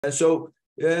And so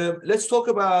let's talk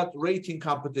about rating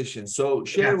competition. So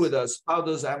share with us, how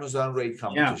does Amazon rate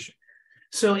competition?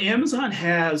 So Amazon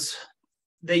has,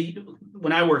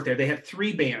 when I worked there, they had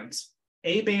 3 bands: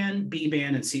 A band, B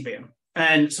band, and C band.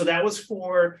 And so that was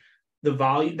for the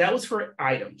volume, that was for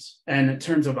items and in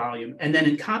terms of volume. And then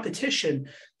in competition,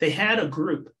 they had a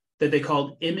group that they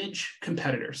called image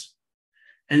competitors.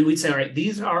 And we'd say, all right,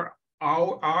 these are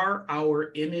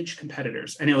our image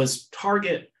competitors. And it was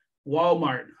Target,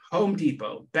 Walmart, Home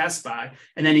Depot, Best Buy.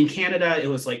 And then in Canada, it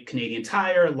was like Canadian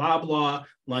Tire, Loblaw,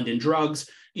 London Drugs,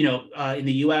 in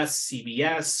the US,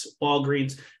 CVS,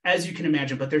 Walgreens, as you can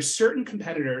imagine. But there's certain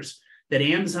competitors that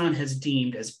Amazon has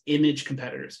deemed as image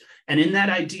competitors. And in that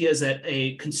idea is that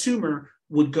a consumer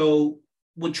would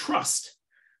trust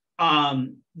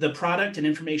the product and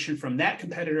information from that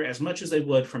competitor as much as they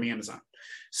would from Amazon.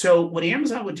 So what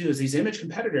Amazon would do is these image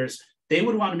competitors, they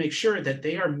would want to make sure that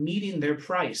they are meeting their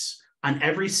price on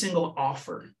every single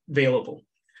offer available.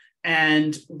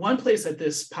 And one place that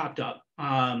this popped up,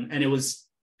 and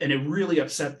it really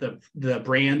upset the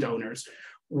brand owners,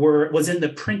 was in the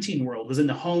printing world, was in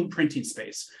the home printing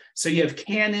space. So you have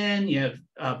Canon, you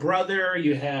have Brother,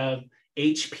 you have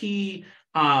HP,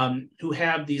 who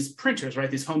have these printers,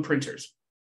 right? These home printers.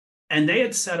 And they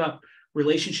had set up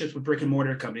relationships with brick and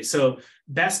mortar companies. So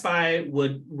Best Buy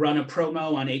would run a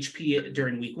promo on HP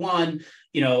during week 1.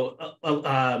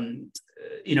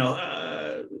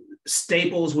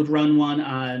 Staples would run one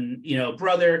on,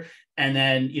 Brother, and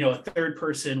then, a third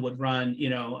person would run,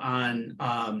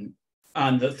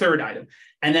 on the third item.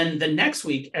 And then the next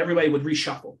week, everybody would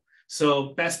reshuffle.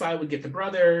 So Best Buy would get the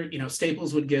Brother,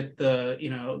 Staples would get the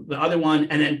other one,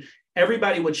 and then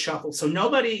everybody would shuffle. So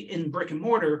nobody in brick and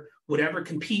mortar would ever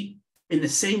compete in the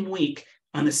same week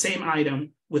on the same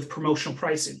item with promotional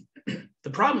pricing. The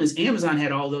problem is Amazon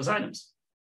had all those items,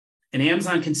 and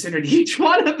Amazon considered each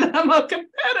one of them a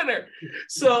competitor.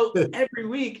 So every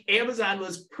week, Amazon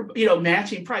was,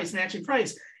 matching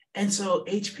price. And so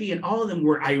HP and all of them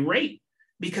were irate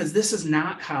because this is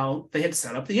not how they had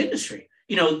set up the industry.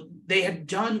 They had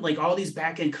done like all these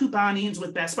back-end couponings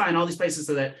with Best Buy and all these places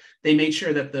so that they made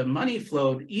sure that the money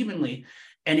flowed evenly.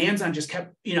 And Amazon just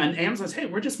kept, and Amazon said, hey,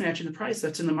 we're just matching the price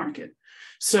that's in the market.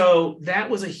 So that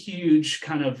was a huge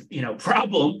kind of,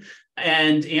 problem.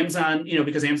 And Amazon,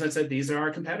 because Amazon said, these are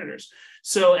our competitors.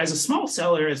 So as a small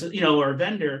seller, or a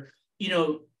vendor,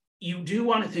 you do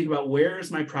want to think about, where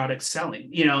is my product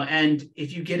selling, and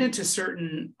if you get into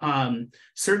certain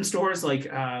stores like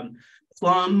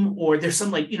Plum, or there's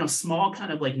some small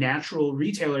kind of like natural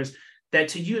retailers that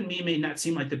to you and me may not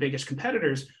seem like the biggest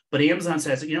competitors, but Amazon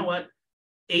says, you know what,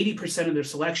 80% of their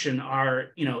selection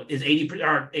is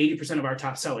 80% of our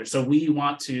top sellers. So we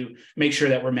want to make sure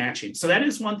that we're matching. So that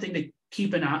is one thing to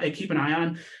keep an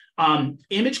eye on.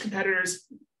 Image competitors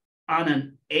on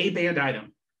an A band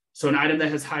item. So an item that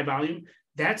has high volume,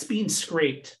 that's being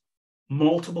scraped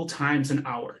multiple times an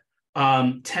hour,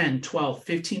 10, 12,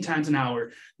 15 times an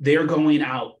hour. They're going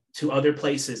out to other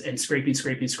places and scraping,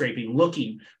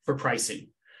 looking for pricing.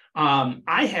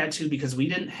 I had to, because we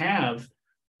didn't have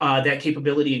that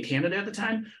capability in Canada at the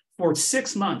time. For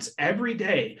 6 months, every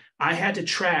day, I had to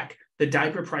track the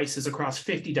diaper prices across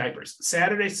 50 diapers,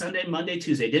 Saturday, Sunday, Monday,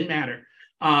 Tuesday, didn't matter.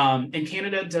 And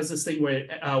Canada does this thing where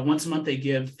once a month they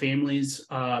give families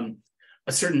a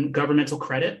certain governmental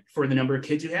credit for the number of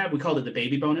kids you have. We called it the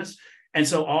baby bonus. And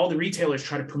so all the retailers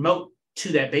try to promote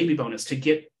to that baby bonus to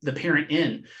get the parent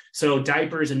in. So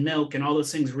diapers and milk and all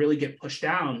those things really get pushed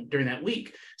down during that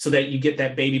week so that you get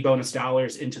that baby bonus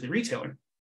dollars into the retailer.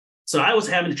 So I was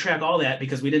having to track all that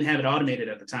because we didn't have it automated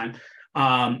at the time.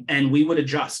 And we would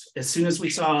adjust as soon as we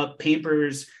saw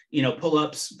Pampers,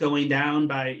 pull-ups going down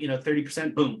by,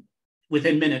 30%, boom.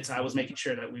 Within minutes, I was making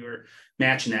sure that we were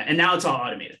matching that. And now it's all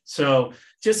automated. So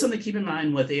just something to keep in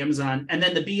mind with Amazon. And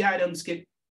then the B items get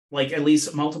like at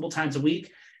least multiple times a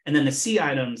week. And then the C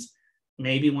items,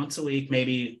 maybe once a week,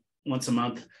 maybe once a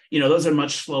month. Those are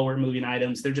much slower moving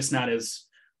items. They're just not as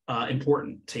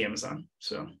important to Amazon.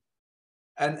 So.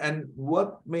 And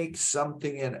what makes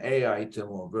something an A item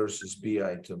or versus B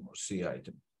item or C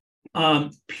item?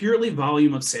 Purely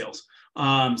volume of sales.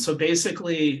 So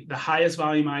basically the highest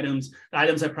volume items, the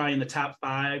items that are probably in the top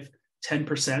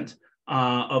 10%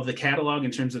 of the catalog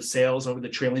in terms of sales over the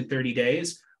trailing 30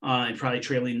 days and probably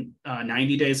trailing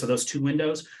 90 days. So those 2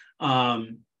 windows,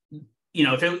 and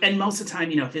most of the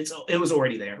time, if it was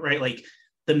already there, right? Like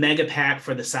the mega pack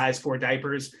for the size 4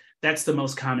 diapers, that's the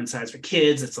most common size for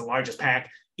kids. It's the largest pack.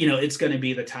 It's going to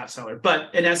be the top seller.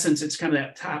 But in essence, it's kind of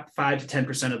that top 5 to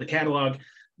 10% of the catalog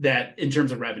that, in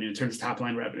terms of revenue, in terms of top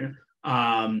line revenue,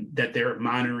 that they're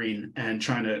monitoring and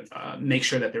trying to make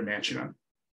sure that they're matching on.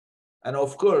 And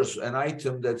of course, an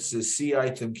item that's a C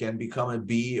item can become a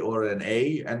B or an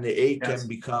A, and the A can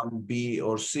become B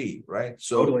or C, right?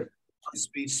 So totally.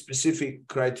 Specific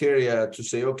criteria to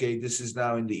say, okay, this is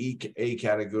now in the A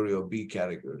category or B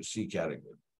category, C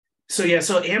category. So yeah,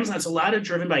 so Amazon, it's a lot of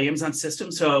driven by Amazon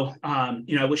system. So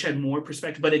you know, I wish I had more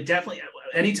perspective, but it definitely,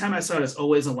 anytime I saw it, it's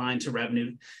always aligned to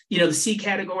revenue. You know, the C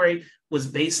category was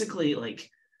basically like,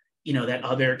 you know, that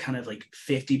other kind of like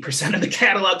 50% of the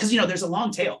catalog, because, you know, there's a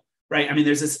long tail, right? I mean,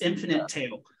 there's this infinite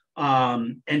tail.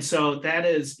 And so that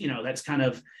is, you know, that's kind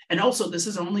of, and also this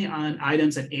is only on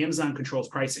items that Amazon controls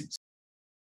pricing.